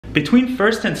Between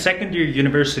first and second year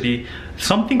university,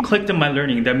 something clicked in my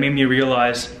learning that made me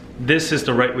realize this is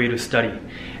the right way to study.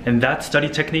 And that study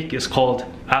technique is called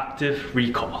active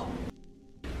recall.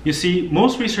 You see,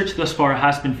 most research thus far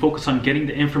has been focused on getting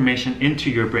the information into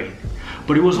your brain.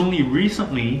 But it was only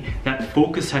recently that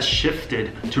focus has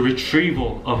shifted to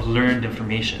retrieval of learned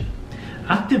information.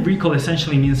 Active recall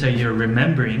essentially means that you're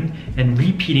remembering and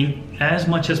repeating as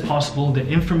much as possible the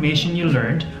information you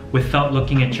learned without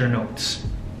looking at your notes.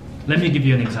 Let me give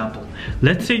you an example.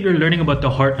 Let's say you're learning about the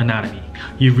heart anatomy.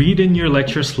 You read in your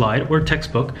lecture slide or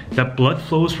textbook that blood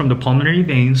flows from the pulmonary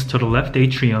veins to the left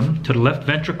atrium, to the left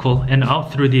ventricle, and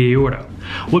out through the aorta.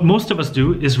 What most of us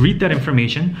do is read that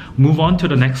information, move on to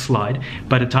the next slide.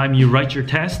 By the time you write your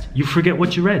test, you forget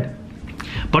what you read.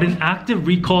 But in active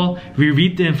recall, we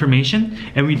read the information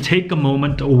and we take a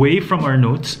moment away from our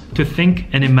notes to think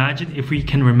and imagine if we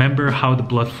can remember how the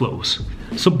blood flows.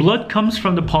 So blood comes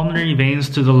from the pulmonary veins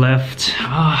to the left.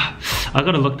 I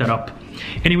gotta look that up.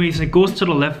 Anyways, it goes to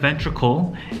the left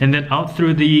ventricle and then out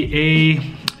through the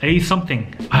A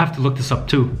something. I have to look this up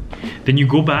too. Then you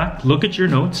go back, look at your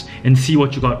notes and see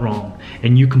what you got wrong,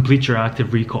 and you complete your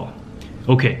active recall.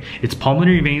 Okay, it's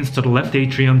pulmonary veins to the left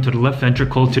atrium, to the left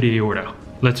ventricle, to the aorta.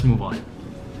 Let's move on.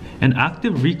 An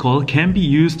active recall can be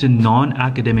used in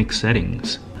non-academic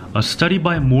settings. A study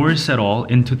by Morris et al.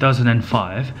 In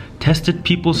 2005 tested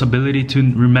people's ability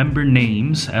to remember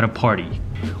names at a party.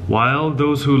 While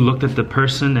those who looked at the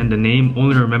person and the name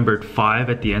only remembered 5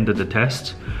 at the end of the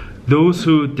test, those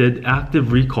who did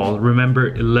active recall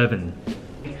remember 11.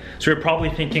 So you're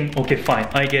probably thinking, okay fine,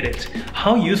 I get it.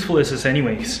 How useful is this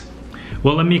anyways?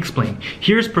 Well, let me explain.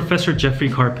 Here's Professor Jeffrey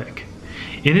Karpicke.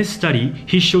 In his study,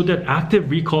 he showed that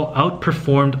active recall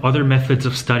outperformed other methods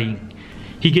of studying.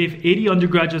 He gave 80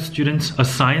 undergraduate students a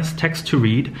science text to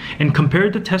read and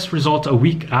compared the test results a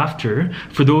week after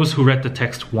for those who read the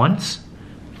text once,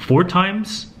 4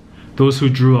 times, those who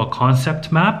drew a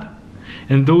concept map,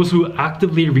 and those who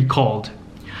actively recalled,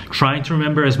 trying to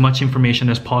remember as much information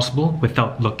as possible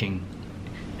without looking.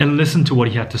 And listen to what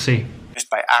he had to say. Just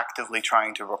by actively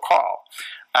trying to recall.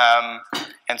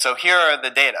 And so here are the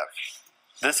data.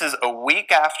 This is a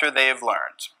week after they have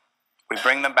learned. We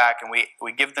bring them back and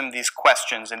we give them these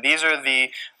questions, and these are the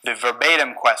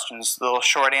verbatim questions, the little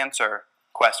short answer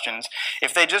questions.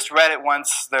 If they just read it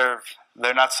once, they're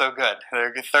not so good.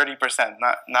 They're 30%,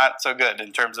 not so good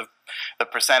in terms of the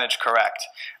percentage correct.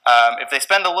 If they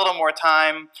spend a little more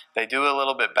time, they do a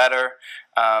little bit better.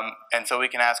 And so we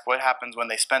can ask what happens when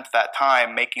they spent that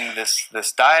time making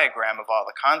this diagram of all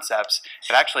the concepts.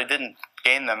 It actually didn't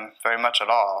gain them very much at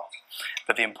all.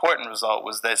 But the important result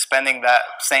was that spending that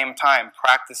same time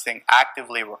practicing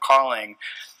actively recalling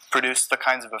produced the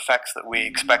kinds of effects that we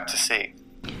expect to see.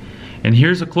 And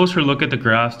here's a closer look at the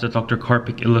graphs that Dr.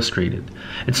 Karpicke illustrated.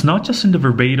 It's not just in the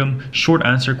verbatim, short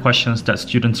answer questions that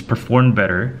students performed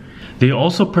better. They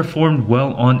also performed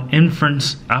well on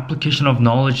inference, application of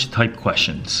knowledge type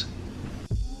questions.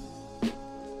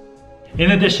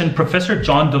 In addition, Professor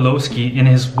John Dolowski, in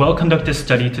his well-conducted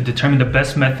study to determine the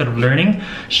best method of learning,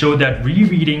 showed that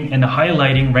rereading and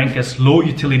highlighting rank as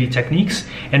low-utility techniques,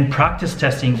 and practice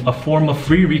testing, a form of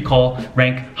free recall,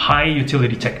 rank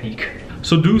high-utility technique.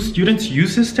 So do students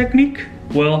use this technique?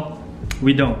 Well,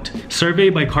 we don't. Survey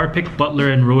by Karpicke,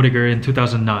 Butler, and Roediger in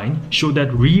 2009 showed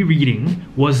that rereading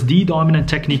was the dominant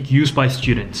technique used by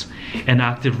students. And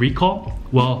active recall?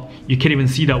 Well, you can't even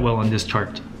see that well on this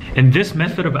chart. And this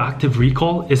method of active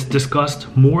recall is discussed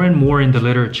more and more in the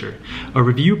literature. A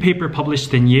review paper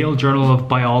published in Yale Journal of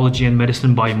Biology and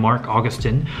Medicine by Marc,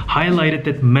 Augustin highlighted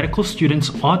that medical students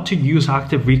ought to use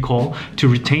active recall to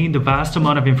retain the vast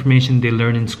amount of information they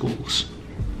learn in schools.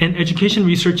 And education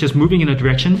research is moving in a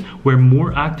direction where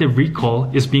more active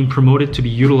recall is being promoted to be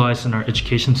utilized in our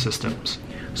education systems.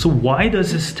 So why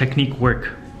does this technique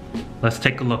work? Let's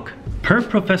take a look. Per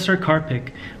Professor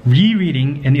Karpicke,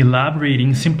 rereading and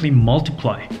elaborating simply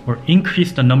multiply or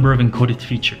increase the number of encoded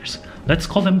features. Let's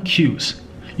call them cues.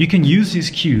 You can use these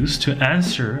cues to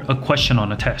answer a question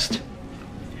on a test.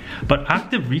 But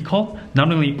active recall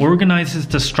not only organizes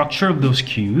the structure of those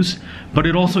cues, but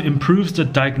it also improves the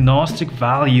diagnostic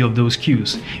value of those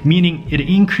cues, meaning it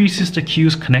increases the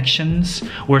cue's connections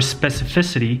or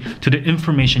specificity to the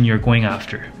information you're going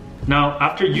after. Now,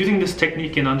 after using this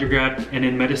technique in undergrad and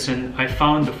in medicine, I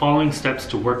found the following steps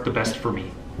to work the best for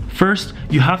me. First,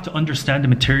 you have to understand the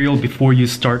material before you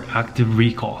start active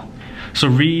recall. So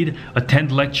read,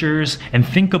 attend lectures, and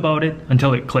think about it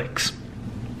until it clicks.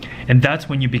 And that's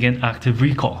when you begin active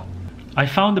recall. I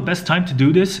found the best time to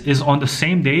do this is on the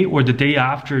same day or the day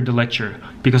after the lecture,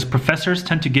 because professors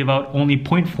tend to give out only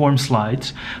point form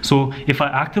slides. So if I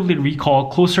actively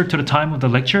recall closer to the time of the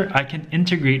lecture, I can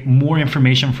integrate more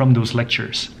information from those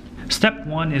lectures. Step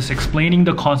 1 is explaining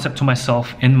the concept to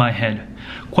myself in my head.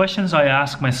 Questions I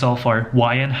ask myself are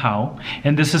why and how,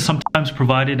 and this is sometimes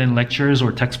provided in lectures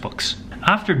or textbooks.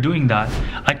 After doing that,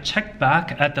 I check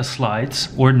back at the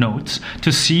slides or notes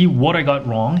to see what I got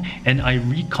wrong, and I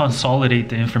reconsolidate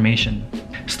the information.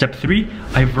 Step 3,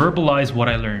 I verbalize what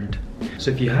I learned.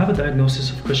 So if you have a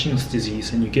diagnosis of Cushing's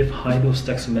disease and you give high-dose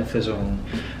dexamethasone,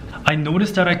 I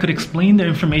noticed that I could explain the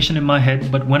information in my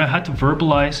head, but when I had to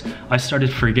verbalize, I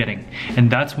started forgetting. And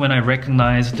that's when I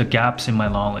recognized the gaps in my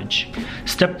knowledge.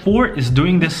 Step 4 is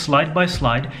doing this slide by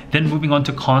slide, then moving on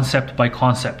to concept by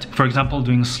concept. For example,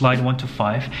 doing slide 1 to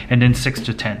 5 and then 6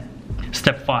 to 10.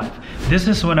 Step 5. This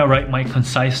is when I write my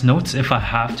concise notes if I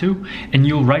have to, and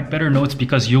you'll write better notes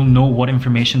because you'll know what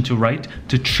information to write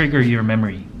to trigger your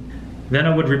memory. Then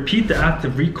I would repeat the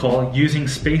active recall using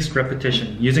spaced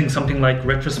repetition, using something like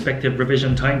retrospective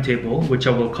revision timetable, which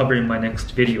I will cover in my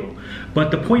next video. But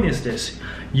the point is this,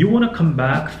 you want to come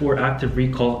back for active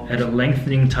recall at a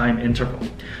lengthening time interval.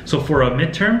 So for a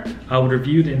midterm, I would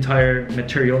review the entire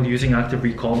material using active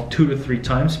recall 2 to 3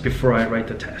 times before I write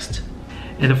the test.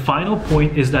 And the final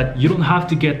point is that you don't have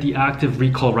to get the active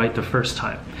recall right the first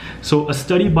time. So a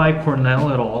study by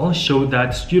Kornell et al. Showed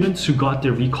that students who got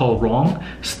their recall wrong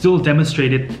still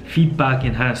demonstrated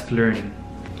feedback-enhanced learning.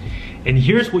 And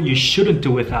here's what you shouldn't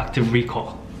do with active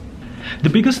recall. The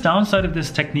biggest downside of this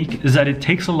technique is that it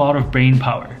takes a lot of brain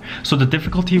power, so the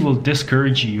difficulty will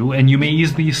discourage you and you may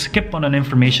easily skip on an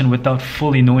information without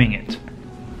fully knowing it.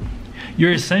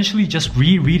 You're essentially just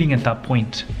rereading at that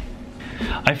point.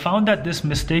 I found that this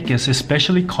mistake is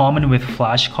especially common with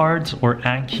flashcards or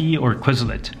Anki or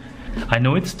Quizlet. I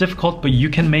know it's difficult, but you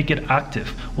can make it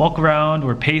active. Walk around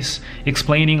or pace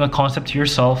explaining a concept to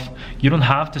yourself. You don't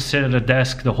have to sit at a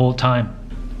desk the whole time.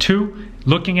 2.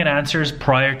 Looking at answers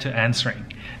prior to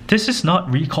answering. This is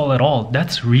not recall at all,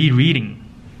 that's rereading.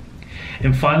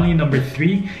 And finally, number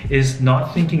 3 is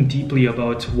not thinking deeply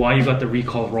about why you got the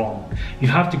recall wrong. You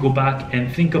have to go back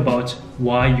and think about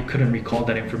why you couldn't recall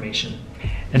that information.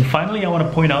 And finally, I want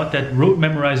to point out that rote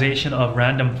memorization of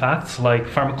random facts like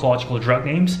pharmacological drug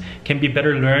names can be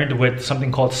better learned with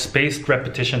something called spaced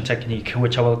repetition technique,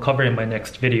 which I will cover in my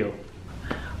next video.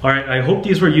 Alright, I hope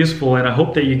these were useful and I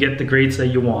hope that you get the grades that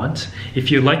you want.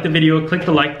 If you liked the video, click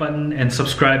the like button and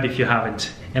subscribe if you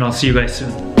haven't. And I'll see you guys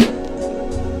soon.